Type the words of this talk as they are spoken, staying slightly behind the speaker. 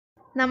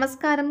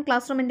നമസ്കാരം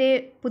ക്ലാസ് റൂമിൻ്റെ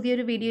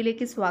പുതിയൊരു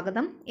വീഡിയോയിലേക്ക്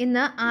സ്വാഗതം.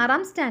 ഇന്ന്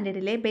 6ാം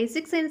സ്റ്റാൻഡേർഡിലെ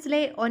ബേസിക്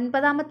സയൻസിലെ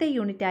 9ാമത്തെ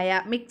യൂണിറ്റായ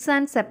മിക്സ്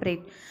ആൻഡ്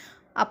സെപ്പറേറ്റ്.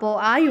 അപ്പോൾ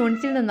ആ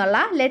യൂണിറ്റിൽ നിന്നുള്ള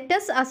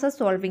ലെറ്റസ് ആസ് എ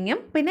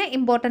സോൾവിങ്ങും പിന്നെ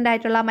ഇമ്പോർട്ടൻ്റ്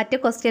ആയിട്ടുള്ള മറ്റ്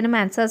ക്വസ്റ്റ്യനും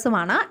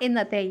ആൻസേഴ്സുമാണ്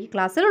ഇന്നത്തെ ഈ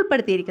ക്ലാസ്സിൽ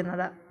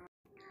ഉൾപ്പെടുത്തിയിരിക്കുന്നത്.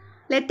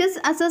 Let's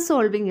as A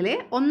സോൾവിങ്ങിലെ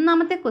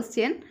 1ാമത്തെ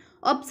question,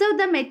 observe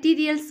the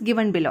materials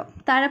given below.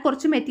 താഴെ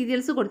കുറച്ച്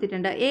മെറ്റീരിയൽസ്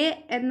കൊടുത്തിട്ടുണ്ട്. എ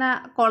എന്ന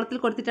കോളത്തിൽ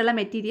കൊടുത്തിട്ടുള്ള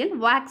മെറ്റീരിയൽ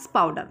വാക്സ്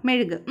പൗഡർ,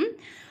 മെഴുക്.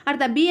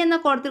 അടുത്ത ബി എന്ന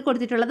കോളത്തിൽ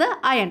കൊടുത്തിട്ടുള്ളത്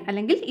അയൺ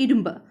അല്ലെങ്കിൽ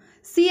ഇരുമ്പ്.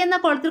 സി എന്ന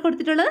കോളത്തിൽ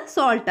കൊടുത്തിട്ടുള്ളത്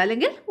സോൾട്ട്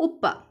അല്ലെങ്കിൽ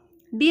ഉപ്പ്.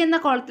 ഡി എന്ന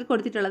കോളത്തിൽ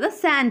കൊടുത്തിട്ടുള്ളത്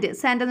സാൻഡ്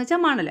എന്ന്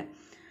വെച്ചാൽ മണൽ.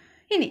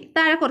 ഇനി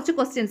താഴെ കുറച്ച്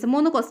ക്വസ്റ്റ്യൻസ്,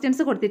 3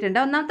 ക്വസ്റ്റ്യൻസ് കൊടുത്തിട്ടുണ്ട്.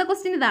 1ാമത്തെ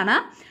ക്വസ്റ്റ്യൻ ഇതാണ്,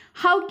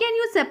 how can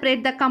you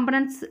separate the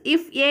components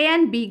if A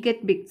and B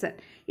get mixed.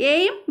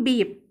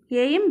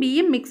 എയും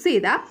ബിയും മിക്സ്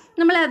ചെയ്താൽ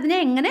നമ്മൾ അതിനെ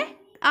എങ്ങനെ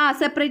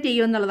സെപ്പറേറ്റ്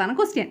ചെയ്യും എന്നുള്ളതാണ്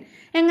ക്വസ്റ്റ്യൻ.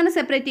 എങ്ങനെ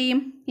സെപ്പറേറ്റ് ചെയ്യും?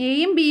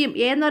 എയും ബിയും,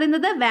 എ എന്ന്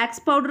പറയുന്നത്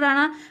വാക്സ്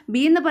പൗഡറാണ്,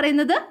 ബി എന്ന്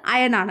പറയുന്നത്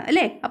അയൺ ആണ്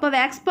അല്ലേ. അപ്പോൾ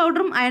വാക്സ്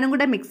പൗഡറും അയണും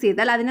കൂടെ മിക്സ്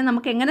ചെയ്താൽ അതിനെ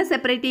നമുക്ക് എങ്ങനെ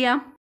സെപ്പറേറ്റ് ചെയ്യാം?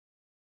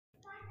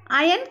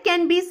 Iron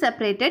can be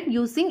separated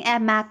using A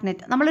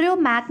magnet. നമ്മളൊരു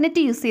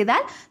മാഗ്നറ്റ് യൂസ്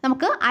ചെയ്താൽ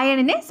നമുക്ക്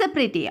അയണിനെ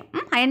സെപ്പറേറ്റ് ചെയ്യാം.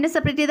 അയണിനെ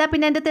സെപ്പറേറ്റ് ചെയ്താൽ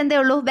പിന്നെ അതിൻ്റെ എന്തേ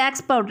ഉള്ളൂ?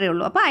 വാക്സ് പൗഡറേ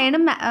ഉള്ളൂ. അപ്പോൾ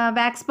അയണും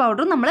വാക്സ്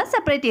പൗഡറും നമ്മൾ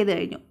സെപ്പറേറ്റ് ചെയ്ത്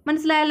കഴിഞ്ഞു.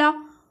 മനസ്സിലായല്ലോ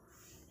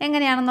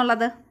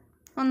എങ്ങനെയാണെന്നുള്ളത്?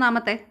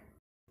 1ാമത്തെ.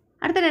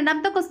 അടുത്ത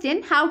 2ാമത്തെ question,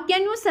 how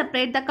can you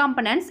separate the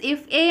components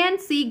if A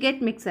and C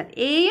get mixed.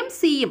 എയും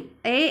സിയും,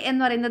 എ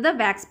എന്ന് പറയുന്നത്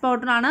വാക്സ്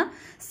പൗഡറാണ്,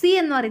 സി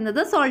എന്ന് പറയുന്നത്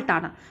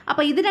സോൾട്ടാണ്.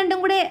 അപ്പോൾ ഇത് രണ്ടും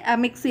കൂടെ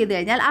മിക്സ് ചെയ്ത്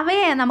കഴിഞ്ഞാൽ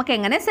അവയെ നമുക്ക്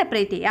എങ്ങനെ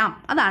സെപ്പറേറ്റ് ചെയ്യാം?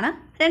 അതാണ്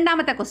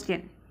 2ാമത്തെ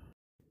ക്വസ്റ്റ്യൻ.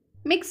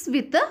 Mix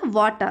with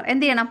water.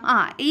 എന്ത് ചെയ്യണം?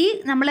 ഈ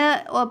നമ്മൾ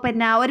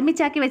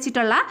ഒരുമിച്ചാക്കി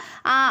വെച്ചിട്ടുള്ള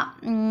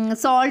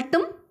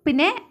സോൾട്ടും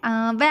പിന്നെ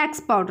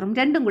വാക്സ് പൗഡറും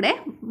രണ്ടും കൂടെ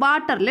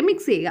വാട്ടറിൽ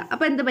മിക്സ് ചെയ്യുക.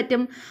 അപ്പോൾ എന്ത്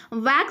പറ്റും?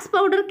 Wax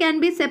powder can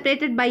be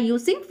separated by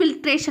using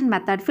filtration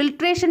method.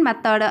 Filtration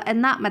method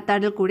എന്ന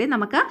മെത്തേഡിൽ കൂടി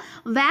നമുക്ക്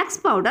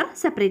വാക്സ് പൗഡർ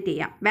സെപ്പറേറ്റ്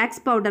ചെയ്യാം.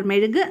 വാക്സ് പൗഡർ,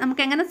 മെഴുക്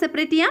നമുക്ക് എങ്ങനെ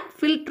സെപ്പറേറ്റ് ചെയ്യാം?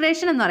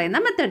 ഫിൽട്രേഷൻ എന്ന്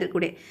പറയുന്ന മെത്തേഡിൽ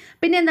കൂടി.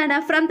 പിന്നെ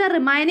എന്താണ്? From the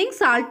remaining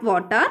salt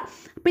water.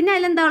 പിന്നെ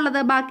അതിലെന്താ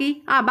ഉള്ളത്?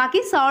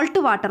 ബാക്കി സോൾട്ട്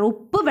വാട്ടർ,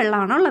 ഉപ്പ്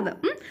വെള്ളമാണ് ഉള്ളത്.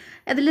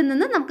 അതിൽ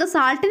നിന്ന് നമുക്ക്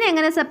സാൾട്ടിനെ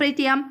എങ്ങനെ സെപ്പറേറ്റ്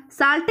ചെയ്യാം?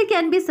 Salt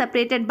can be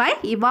separated by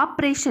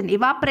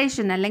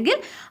evaporation അല്ലെങ്കിൽ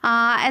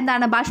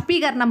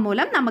ബാഷ്പീകരണം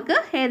മൂലം നമുക്ക്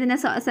ഏതിനെ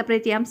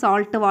സെപ്പറേറ്റ് ചെയ്യാം?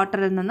 സോൾട്ട്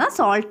വാട്ടറിൽ നിന്ന്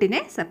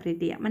സോൾട്ടിനെ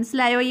സെപ്പറേറ്റ് ചെയ്യാം.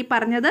 മനസ്സിലായോ ഈ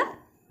പറഞ്ഞത്?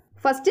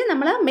 ഫസ്റ്റ്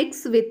നമ്മൾ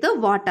മിക്സ് വിത്ത്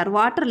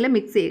വാട്ടറിൽ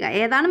മിക്സ് ചെയ്യുക.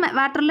 ഏതാണ്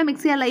വാട്ടറിൽ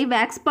മിക്സ് ചെയ്യാനുള്ള? ഈ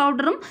വാക്സ്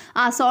പൗഡറും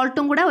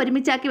സോൾട്ടും കൂടെ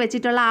ഒരുമിച്ചാക്കി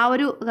വെച്ചിട്ടുള്ള ആ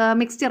ഒരു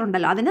മിക്സ്ചർ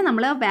ഉണ്ടല്ലോ, അതിനെ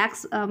നമ്മൾ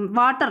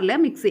വാട്ടറിൽ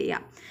മിക്സ്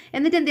ചെയ്യുക.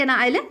 എന്നിട്ട് എന്ത് ചെയ്യണം?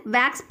 അതിൽ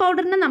വാക്സ്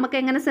പൗഡറിനെ നമുക്ക്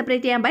എങ്ങനെ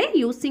സെപ്പറേറ്റ് ചെയ്യാം? By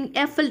using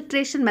A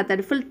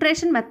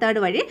filtration method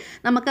വഴി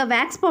നമുക്ക്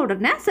വാക്സ്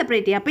പൗഡറിനെ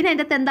സെപ്പറേറ്റ് ചെയ്യാം. പിന്നെ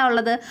അതിൻ്റെ അകത്ത് എന്താ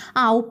ഉള്ളത്?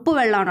 ഉപ്പ്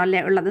വെള്ളമാണോ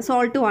അല്ലേ ഉള്ളത്?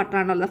 സോൾട്ട്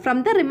വാട്ടറാണോ ഉള്ളത്? From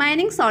the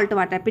remaining salt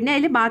water. പിന്നെ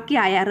അതിൽ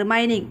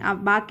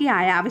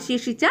ബാക്കിയായ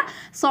അവശേഷിച്ച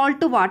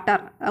സോൾട്ട്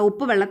വാട്ടർ,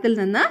 ഉപ്പ് വെള്ളത്തിൽ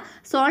നിന്ന്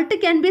salt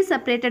can be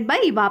separated by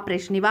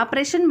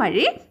evaporation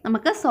വഴി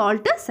നമുക്ക്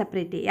സോൾട്ട്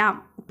സെപ്പറേറ്റ് ചെയ്യാം,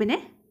 ഉപ്പിനെ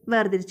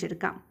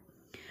വേർതിരിച്ചെടുക്കാം.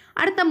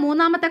 അടുത്ത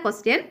 3ാമത്തെ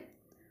question,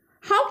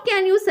 how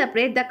can you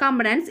separate the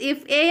components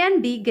if A and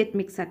D get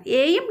mixed.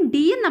 എയും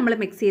ഡിയും നമ്മൾ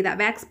മിക്സ് ചെയ്താൽ,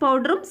 വാക്സ്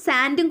പൗഡറും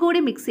സാൻഡും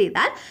കൂടി മിക്സ്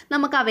ചെയ്താൽ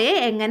നമുക്ക് അവയെ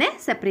എങ്ങനെ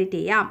സെപ്പറേറ്റ്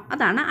ചെയ്യാം?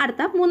 അതാണ്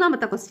അടുത്ത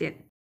 3ാമത്തെ ക്വസ്റ്റ്യൻ.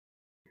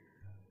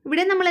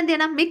 ഇവിടെ നമ്മൾ എന്ത്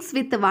ചെയ്യണം? മിക്സ്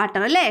വിത്ത്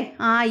വാട്ടർ അല്ലേ.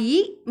 ഈ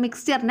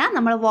മിക്സ്ചറിനെ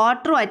നമ്മൾ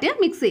വാട്ടറുമായിട്ട്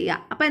മിക്സ്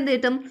ചെയ്യുക. അപ്പോൾ എന്ത്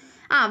കിട്ടും?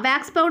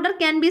 Wax powder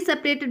can be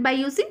separated by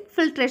using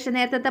filtration.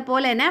 നേരത്തെ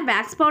പോലെ തന്നെ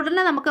വാക്സ്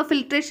പൗഡറിനെ നമുക്ക്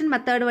ഫിൽട്രേഷൻ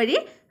മെത്തേഡ് വഴി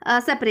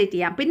സെപ്പറേറ്റ്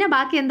ചെയ്യാം. പിന്നെ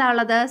ബാക്കി എന്താ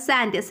ഉള്ളത്?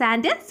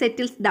 Sand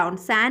settles down.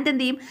 സാൻഡ്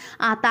എന്ത് ചെയ്യും?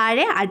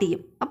 താഴെ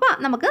അടിയും. അപ്പോൾ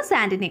നമുക്ക്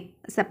സാൻഡിനെ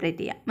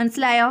സെപ്പറേറ്റ് ചെയ്യാം.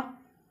 മനസ്സിലായോ?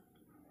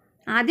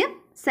 ആദ്യം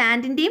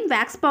സാൻഡിൻ്റെയും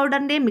വാക്സ്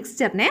പൗഡറിൻ്റെയും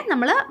മിക്സ്ചറിനെ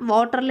നമ്മൾ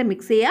വാട്ടറിൽ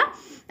മിക്സ്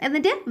ചെയ്യുക.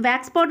 എന്നിട്ട്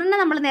വാക്സ് പൗഡറിനെ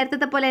നമ്മൾ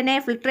നേരത്തെ പോലെ തന്നെ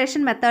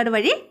ഫിൽട്രേഷൻ മെത്തേഡ്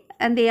വഴി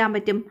എന്ത് ചെയ്യാൻ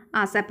പറ്റും?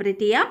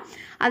 സെപ്പറേറ്റ് ചെയ്യാം.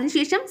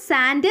 അതിനുശേഷം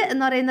സാൻഡ്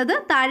എന്ന് പറയുന്നത്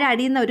താഴെ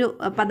അടിയുന്ന ഒരു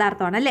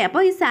പദാർത്ഥമാണ് അല്ലേ.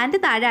 അപ്പോൾ ഈ സാൻഡ്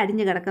താഴെ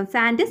അടിഞ്ഞ് കിടക്കും.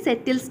 സാൻഡ്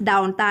സെറ്റിൽസ്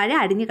ഡൗൺ, താഴെ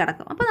അടിഞ്ഞ്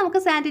കിടക്കും. അപ്പോൾ നമുക്ക്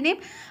സാൻഡിനെയും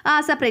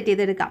സെപ്പറേറ്റ്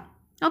ചെയ്തെടുക്കാം.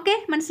 ഓക്കെ,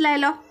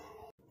 മനസ്സിലായല്ലോ?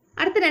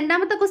 അടുത്ത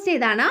 2ാമത്തെ ക്വസ്റ്റ്യൻ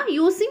ഇതാണ്,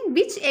 using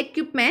which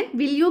equipment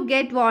will you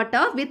get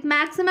water with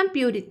maximum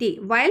purity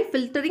while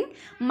filtering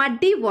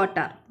muddy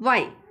water?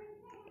 Y?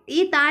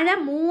 ഈ താഴെ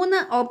 3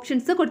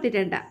 ഓപ്ഷൻസ്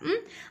കൊടുത്തിട്ടുണ്ട്.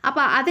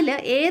 അപ്പോൾ അതിൽ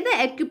ഏത്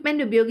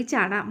എക്യുപ്മെൻറ്റ്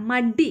ഉപയോഗിച്ചാണ്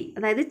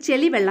അതായത്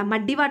ചെളിവെള്ളം,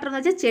 മഡി വാട്ടർ എന്ന്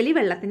വെച്ചാൽ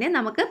ചെളിവെള്ളത്തിനെ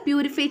നമുക്ക്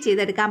പ്യൂരിഫൈ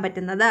ചെയ്തെടുക്കാൻ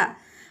പറ്റുന്നത്,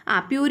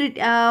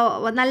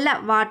 നല്ല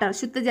വാട്ടർ,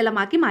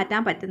 ശുദ്ധജലമാക്കി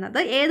മാറ്റാൻ പറ്റുന്നത്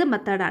ഏത്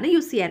മെത്തേഡാണ്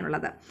യൂസ്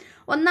ചെയ്യാനുള്ളത്?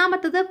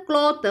 1ാമത്തത്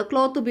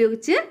ക്ലോത്ത്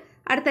ഉപയോഗിച്ച്.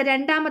 അടുത്ത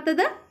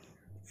 2ാമത്തത്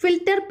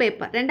ഫിൽറ്റർ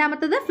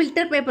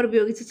പേപ്പർ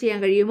ഉപയോഗിച്ച് ചെയ്യാൻ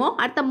കഴിയുമോ?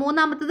 അടുത്ത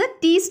 3ാമത്തത്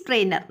ടീ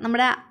സ്ട്രെയിനർ,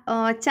 നമ്മുടെ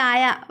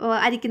ചായ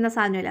അരിക്കുന്ന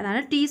സാധനമില്ല,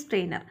 അതാണ് ടീ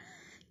സ്ട്രെയിനർ,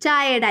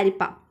 ചായയുടെ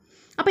അരിപ്പ.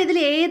 അപ്പോൾ ഇതിൽ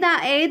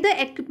ഏത്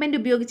എക്യുപ്മെൻറ്റ്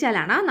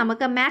ഉപയോഗിച്ചാലാണ്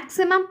നമുക്ക്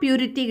മാക്സിമം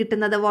പ്യൂരിറ്റി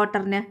കിട്ടുന്നത്?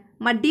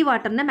 മഡി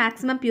വാട്ടറിന്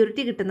മാക്സിമം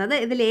പ്യൂരിറ്റി കിട്ടുന്നത്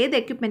ഇതിൽ ഏത്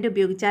എക്യുപ്മെൻറ്റ്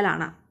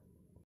ഉപയോഗിച്ചാലാണ്?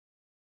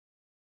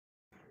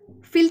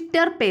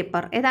 Filter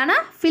paper. ഏതാണ്?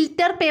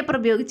 ഫിൽറ്റർ പേപ്പർ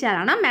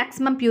ഉപയോഗിച്ചാലാണ്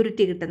മാക്സിമം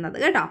പ്യൂരിറ്റി കിട്ടുന്നത്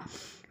കേട്ടോ.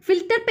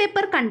 Filter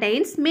paper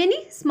contains many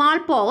small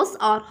pores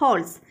or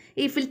holes.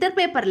 ഈ ഫിൽറ്റർ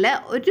പേപ്പറിൽ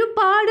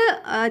ഒരുപാട്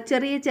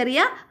ചെറിയ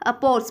ചെറിയ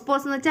പോർസ്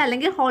എന്ന് വെച്ചാൽ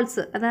അല്ലെങ്കിൽ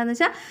ഹോൾസ്, അതാണെന്ന്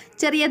വെച്ചാൽ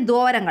ചെറിയ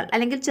ദ്വാരങ്ങൾ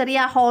അല്ലെങ്കിൽ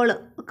ചെറിയ ഹോള്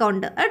ഒക്കെ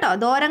ഉണ്ട് കേട്ടോ.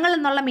 ദ്വാരങ്ങൾ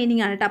എന്നുള്ള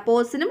മീനിങ് ആണ് കേട്ടോ.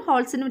 പോർസിനും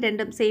ഹോൾസിനും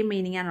രണ്ടും സെയിം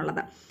മീനിങ്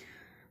ആണുള്ളത്.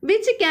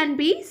 Which can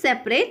be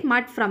separate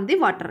mud from the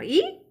water.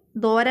 ഈ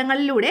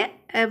ദ്വാരങ്ങളിലൂടെ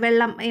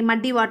വെള്ളം, ഈ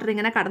മഡി വാട്ടർ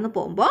ഇങ്ങനെ കടന്നു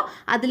പോകുമ്പോൾ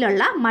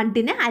അതിലുള്ള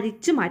മഡിനെ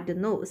അരിച്ചു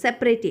മാറ്റുന്നു,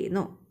 സെപ്പറേറ്റ്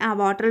ചെയ്യുന്നു, ആ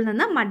വാട്ടറിൽ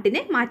നിന്ന്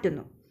മഡിനെ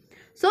മാറ്റുന്നു.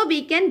 So we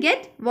can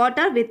get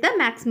water with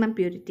maximum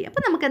purity.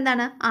 അപ്പോൾ നമുക്ക്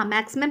എന്താണ്,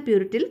 മാക്സിമം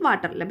പ്യൂരിറ്റിയിൽ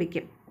വാട്ടർ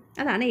ലഭിക്കും.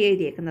 അതാണ്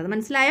എഴുതിയേക്കുന്നത്.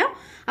 മനസ്സിലായോ?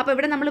 അപ്പോൾ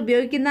ഇവിടെ നമ്മൾ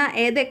ഉപയോഗിക്കുന്ന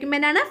ഏത്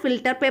എക്യുപ്മെൻ്റ് ആണ്?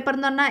 ഫിൽറ്റർ പേപ്പർ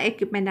എന്ന് പറഞ്ഞ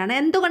എക്യുപ്മെൻ്റ് ആണ്.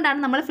 എന്തുകൊണ്ടാണ്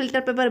നമ്മൾ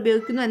ഫിൽറ്റർ പേപ്പർ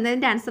ഉപയോഗിക്കുന്നു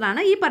എന്നതിൻ്റെ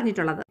ആൻസറാണ് ഈ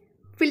പറഞ്ഞിട്ടുള്ളത്.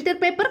 Filter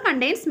paper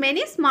contains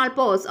many small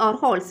pores or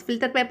holes.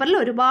 Filter പേപ്പറിൽ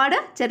ഒരുപാട്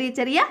ചെറിയ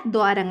ചെറിയ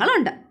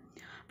ദ്വാരങ്ങളുണ്ട്.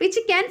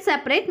 Which can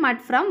separate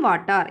mud from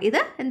water.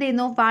 ഇത് എന്ത്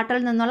ചെയ്യുന്നു?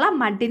 വാട്ടറിൽ നിന്നുള്ള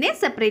മഡിനെ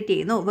സെപ്പറേറ്റ്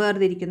ചെയ്യുന്നു,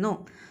 വേർതിരിക്കുന്നു.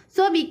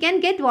 So we can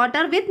get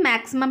water with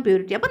maximum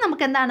purity. അപ്പോൾ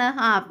നമുക്ക് എന്താണ്,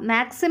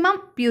 മാക്സിമം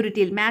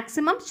പ്യൂരിറ്റിയിൽ,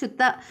 മാക്സിമം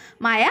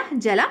ശുദ്ധമായ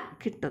ജലം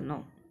കിട്ടുന്നു.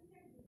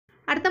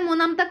 അടുത്ത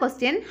മൂന്നാമത്തെ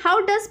question, how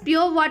does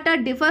pure water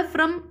differ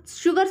from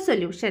sugar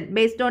solution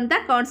based on the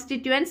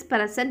constituents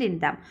present in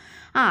them.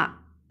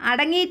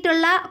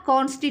 അടങ്ങിയിട്ടുള്ള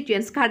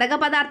കോൺസ്റ്റിറ്റ്യുവൻസ്,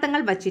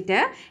 ഘടകപദാർത്ഥങ്ങൾ വച്ചിട്ട്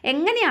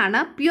എങ്ങനെയാണ്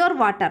പ്യുവർ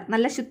വാട്ടർ,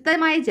 നല്ല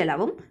ശുദ്ധമായ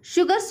ജലവും,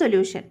 ഷുഗർ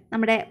സൊല്യൂഷൻ,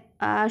 നമ്മുടെ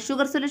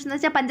ഷുഗർ സൊല്യൂഷൻ എന്ന്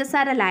വെച്ചാൽ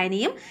പഞ്ചസാര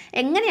ലായനിയും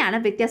എങ്ങനെയാണ്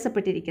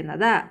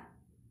വ്യത്യാസപ്പെട്ടിരിക്കുന്നത്?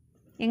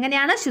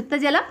 എങ്ങനെയാണ്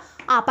ശുദ്ധജലം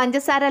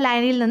പഞ്ചസാര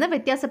ലായനിയിൽ നിന്ന്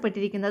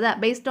വ്യത്യാസപ്പെട്ടിരിക്കുന്നത്?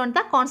 Based on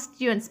the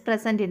constituents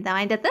present in the.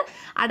 അതിൻ്റെ അകത്ത്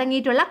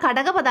അടങ്ങിയിട്ടുള്ള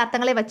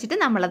ഘടകപദാർത്ഥങ്ങളെ വെച്ചിട്ട്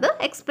നമ്മളത്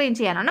എക്സ്പ്ലെയിൻ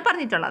ചെയ്യാനാണ്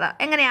പറഞ്ഞിട്ടുള്ളത്.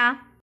 എങ്ങനെയാ?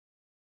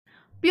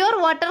 Pure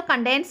water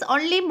contains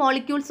only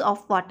molecules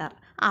of water.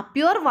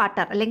 Pure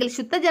water അല്ലെങ്കിൽ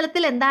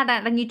ശുദ്ധജലത്തിൽ എന്താണ്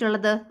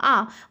അടങ്ങിയിട്ടുള്ളത്?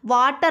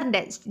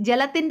 വാട്ടറിൻ്റെ,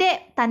 ജലത്തിൻ്റെ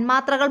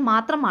തന്മാത്രകൾ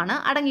മാത്രമാണ്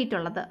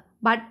അടങ്ങിയിട്ടുള്ളത്.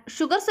 But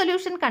sugar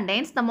solution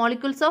contains the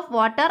molecules of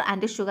water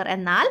and sugar.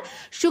 എന്നാൽ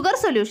ഷുഗർ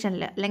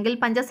സൊല്യൂഷനിൽ അല്ലെങ്കിൽ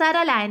പഞ്ചസാര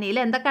ലായനിയിൽ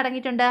എന്തൊക്കെ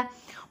അടങ്ങിയിട്ടുണ്ട്?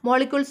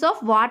 Molecules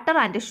of water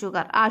and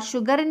sugar.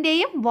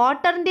 ഷുഗറിൻ്റെയും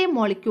വാട്ടറിൻ്റെയും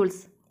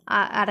molecules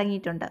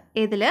അടങ്ങിയിട്ടുണ്ട്.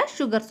 ഏതിൽ?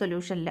 ഷുഗർ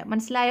സൊല്യൂഷനിൽ.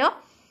 മനസ്സിലായോ?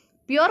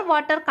 Pure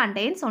water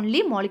contains only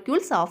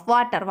molecules of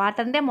water.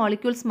 വാട്ടറിൻ്റെ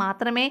മോളിക്യൂൾസ്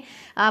മാത്രമേ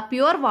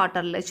പ്യുവർ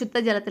വാട്ടറിൽ,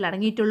 ശുദ്ധജലത്തിൽ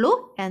അടങ്ങിയിട്ടുള്ളൂ.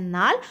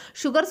 എന്നാൽ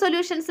ഷുഗർ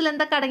സൊല്യൂഷൻസിൽ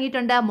എന്തൊക്കെ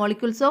അടങ്ങിയിട്ടുണ്ട്?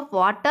 മോളിക്യൂൾസ് ഓഫ്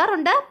വാട്ടർ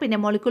ഉണ്ട്, പിന്നെ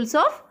മോളിക്യൂൾസ്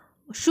ഓഫ്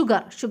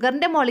ഷുഗർ,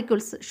 ഷുഗറിൻ്റെ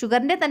മോളിക്യൂൾസ്,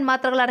 ഷുഗറിൻ്റെ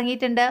തന്മാത്രകൾ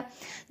അടങ്ങിയിട്ടുണ്ട്,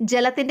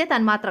 ജലത്തിൻ്റെ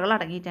തന്മാത്രകൾ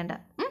അടങ്ങിയിട്ടുണ്ട്.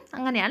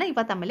 അങ്ങനെയാണ്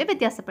ഇവ തമ്മിൽ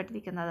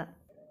വ്യത്യാസപ്പെട്ടിരിക്കുന്നത്.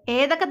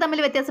 ഏതൊക്കെ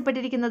തമ്മിൽ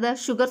വ്യത്യാസപ്പെട്ടിരിക്കുന്നത്?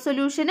 ഷുഗർ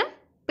സൊല്യൂഷനും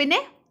പിന്നെ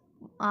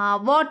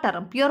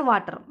വാട്ടറും, പ്യുവർ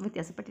വാട്ടറും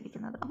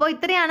വ്യത്യാസപ്പെട്ടിരിക്കുന്നത്. അപ്പോൾ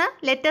ഇത്രയാണ്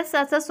ലെറ്റസ്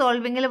ആസ് എ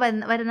സോൾവിങ്ങിൽ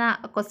വരുന്ന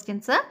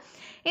ക്വസ്റ്റ്യൻസ്.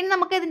 ഇനി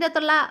നമുക്ക് ഇതിൻ്റെ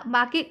അകത്തുള്ള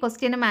ബാക്കി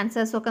ക്വസ്റ്റ്യനും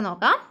ആൻസേഴ്സും ഒക്കെ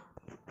നോക്കാം.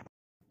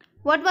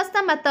 What was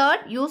the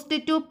method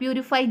used to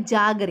purify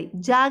jaggery.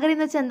 Jaggery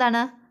എന്ന് വെച്ചാൽ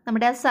എന്താണ്?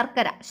 നമ്മുടെ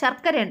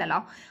ശർക്കര ഉണ്ടല്ലോ,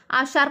 ആ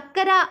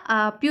ശർക്കര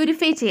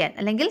പ്യൂരിഫൈ ചെയ്യാൻ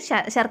അല്ലെങ്കിൽ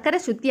ശർക്കര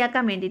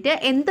ശുദ്ധിയാക്കാൻ വേണ്ടിയിട്ട്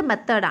എന്ത്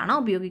മെത്തേഡാണോ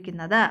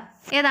ഉപയോഗിക്കുന്നത്?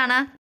 ഏതാണ്?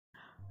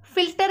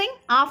 Filtering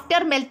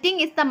after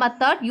melting is the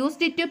method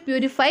used to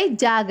purify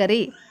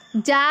jaggery.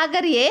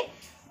 ജാഗറിയെ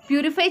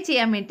purify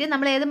ചെയ്യാൻ വേണ്ടി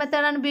നമ്മൾ ഏത്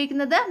മെത്തേഡാണ്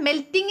ഉപയോഗിക്കുന്നത്?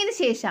 മെൽറ്റിങ്ങിന്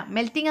ശേഷം.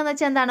 മെൽറ്റിംഗ് എന്ന്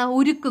വെച്ചാൽ എന്താണ്?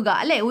 ഉരുക്കുക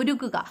അല്ലേ,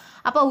 ഉരുക്കുക.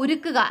 അപ്പോൾ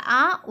ഉരുക്കുക,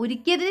 ആ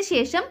ഉരുക്കിയതിന്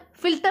ശേഷം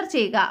ഫിൽറ്റർ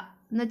ചെയ്യുക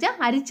എന്ന് വെച്ചാൽ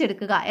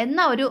അരിച്ചെടുക്കുക എന്ന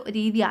ഒരു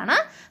രീതിയാണ്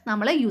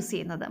നമ്മൾ യൂസ്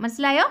ചെയ്യുന്നത്.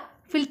 മനസ്സിലായോ?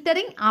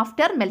 ഫിൽറ്ററിംഗ്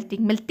ആഫ്റ്റർ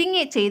മെൽറ്റിംഗ്,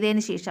 മെൽറ്റിംഗ്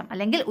ചെയ്തതിന് ശേഷം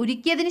അല്ലെങ്കിൽ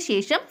ഉരുക്കിയതിന്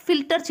ശേഷം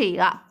ഫിൽറ്റർ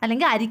ചെയ്യുക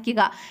അല്ലെങ്കിൽ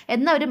അരിക്കുക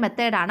എന്ന ഒരു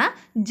മെത്തേഡാണ്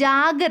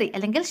ജാഗറി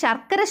അല്ലെങ്കിൽ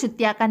ശർക്കര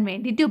ശുദ്ധിയാക്കാൻ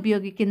വേണ്ടിയിട്ട്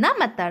ഉപയോഗിക്കുന്ന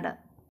method.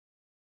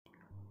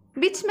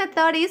 Which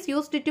method is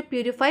used to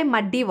purify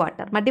muddy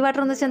water. Muddy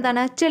water എന്ന് വെച്ചാൽ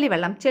എന്താണ്?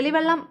 ചെളിവെള്ളം.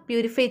 ചെളിവെള്ളം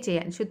പ്യൂരിഫൈ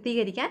ചെയ്യാൻ,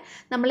 ശുദ്ധീകരിക്കാൻ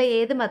നമ്മൾ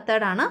ഏത്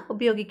മെത്തേഡാണ്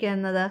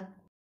ഉപയോഗിക്കുന്നത്?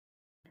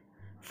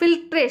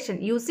 Filtration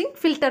using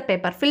filter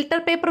paper. Filter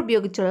paper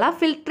ഉപയോഗിച്ചുള്ള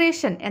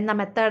ഫിൽട്രേഷൻ എന്ന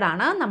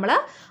മെത്തേഡാണ് നമ്മൾ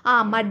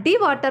മഡി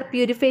വാട്ടർ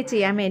പ്യൂരിഫൈ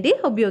ചെയ്യാൻ വേണ്ടി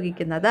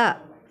ഉപയോഗിക്കുന്നത്.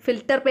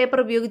 ഫിൽറ്റർ പേപ്പർ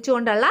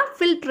ഉപയോഗിച്ചുകൊണ്ടുള്ള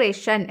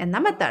ഫിൽട്രേഷൻ എന്ന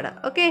method.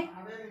 Okay.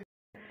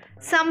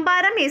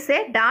 സംഭാരം is A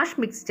dash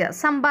mixture.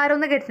 സംഭാരം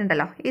എന്ന്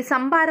കേട്ടിട്ടുണ്ടല്ലോ. ഈ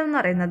സംഭാരം എന്ന്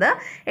പറയുന്നത്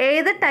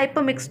ഏത്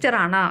ടൈപ്പ് മിക്സ്ചർ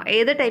ആണ്?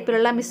 ഏത്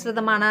ടൈപ്പിലുള്ള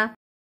മിശ്രിതമാണ്?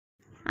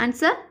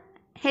 ആൻസർ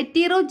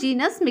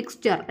ഹെറ്റീറോജീനസ്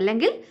മിക്സ്ചർ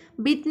അല്ലെങ്കിൽ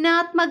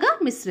ഭിന്നാത്മക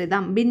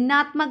മിശ്രിതം.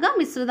 ഭിന്നാത്മക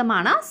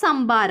മിശ്രിതമാണ്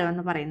സംഭാരം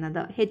എന്ന് പറയുന്നത്,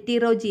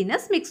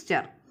 ഹെറ്റീറോജീനസ്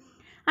മിക്സ്ചർ.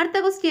 അടുത്ത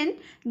question,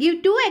 give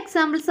 2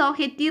 examples of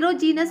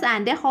ഹെറ്റീറോജീനസ്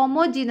and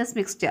homogeneous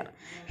mixture.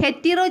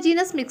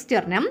 ഹെറ്റീറോജീനസ്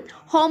മിക്സ്ചറിനും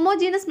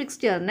homogeneous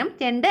മിക്സ്ചറിനും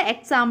 2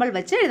 example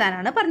വെച്ച്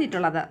എഴുതാനാണ്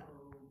പറഞ്ഞിട്ടുള്ളത്.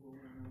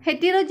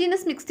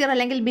 ഹെറ്റീറോജീനസ് മിക്സ്ചർ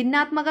അല്ലെങ്കിൽ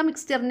ഭിന്നാത്മക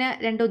മിക്സ്ചറിന്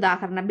 2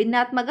 ഉദാഹരണം,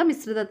 ഭിന്നാത്മക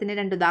മിശ്രിതത്തിന്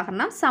 2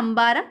 ഉദാഹരണം.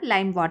 സംഭാരം,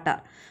 ലൈം വാട്ടർ.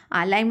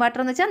 ലൈം വാട്ടർ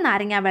എന്ന് വെച്ചാൽ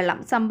നാരങ്ങ വെള്ളം.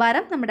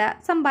 സംഭാരം നമ്മുടെ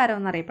സംഭാരം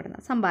എന്നറിയപ്പെടുന്ന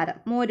സംഭാരം,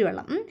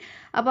 മോരുവെള്ളം.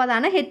 അപ്പോൾ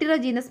അതാണ്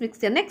ഹെറ്റീറോജീനസ്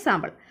മിക്സ്ചറിന്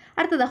എക്സാമ്പിൾ.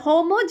 അടുത്തത്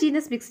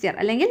ഹോമോജീനസ് മിക്സ്ചർ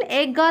അല്ലെങ്കിൽ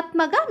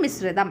ഏകാത്മക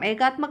മിശ്രിതം.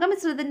 ഏകാത്മക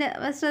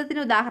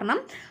മിശ്രിതത്തിന് ഉദാഹരണം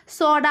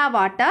soda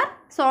water,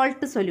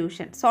 salt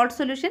solution. Salt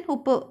solution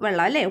ഉപ്പ്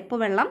വെള്ളം അല്ലേ, ഉപ്പ്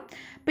വെള്ളം.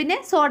 പിന്നെ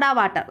സോഡ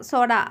വാട്ടർ,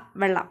 സോഡ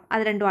വെള്ളം.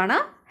 അത് രണ്ടുമാണ്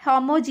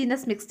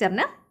ഹോമോജീനസ്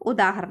മിക്സ്ചറിന്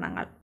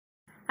ഉദാഹരണങ്ങൾ.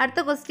 അടുത്ത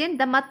question,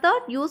 the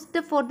method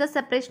used for the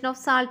separation of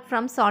salt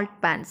from salt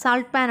pan.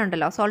 Salt pan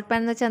ഉണ്ടല്ലോ, സോൾട്ട് പാൻ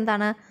എന്ന് വെച്ചാൽ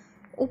എന്താണ്?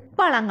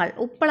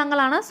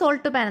 ഉപ്പളങ്ങളാണ്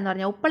സോൾട്ട് പാൻ എന്ന്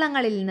പറഞ്ഞാൽ.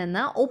 ഉപ്പളങ്ങളിൽ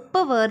നിന്ന്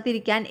ഉപ്പ്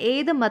വേർതിരിക്കാൻ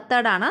ഏത്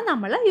മെത്തേഡാണ്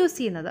നമ്മൾ യൂസ്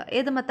ചെയ്യുന്നത്?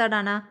 ഏത്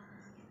മെത്തേഡാണ്?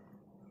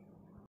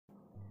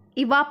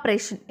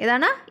 ഇവാപ്രേഷൻ.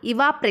 ഏതാണ്?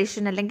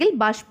 ഇവാപ്രേഷൻ അല്ലെങ്കിൽ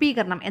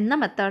ബാഷ്പീകരണം എന്ന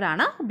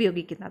മെത്തേഡാണ്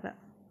ഉപയോഗിക്കുന്നത്.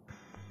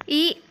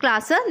 ഈ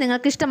ക്ലാസ്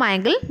നിങ്ങൾക്ക്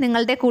ഇഷ്ടമായെങ്കിൽ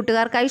നിങ്ങളുടെ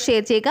കൂട്ടുകാർക്കായി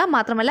ഷെയർ ചെയ്യുക.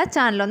 മാത്രമല്ല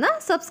ചാനലൊന്ന്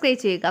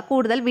സബ്സ്ക്രൈബ് ചെയ്യുക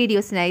കൂടുതൽ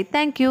വീഡിയോസിനായി.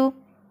 താങ്ക്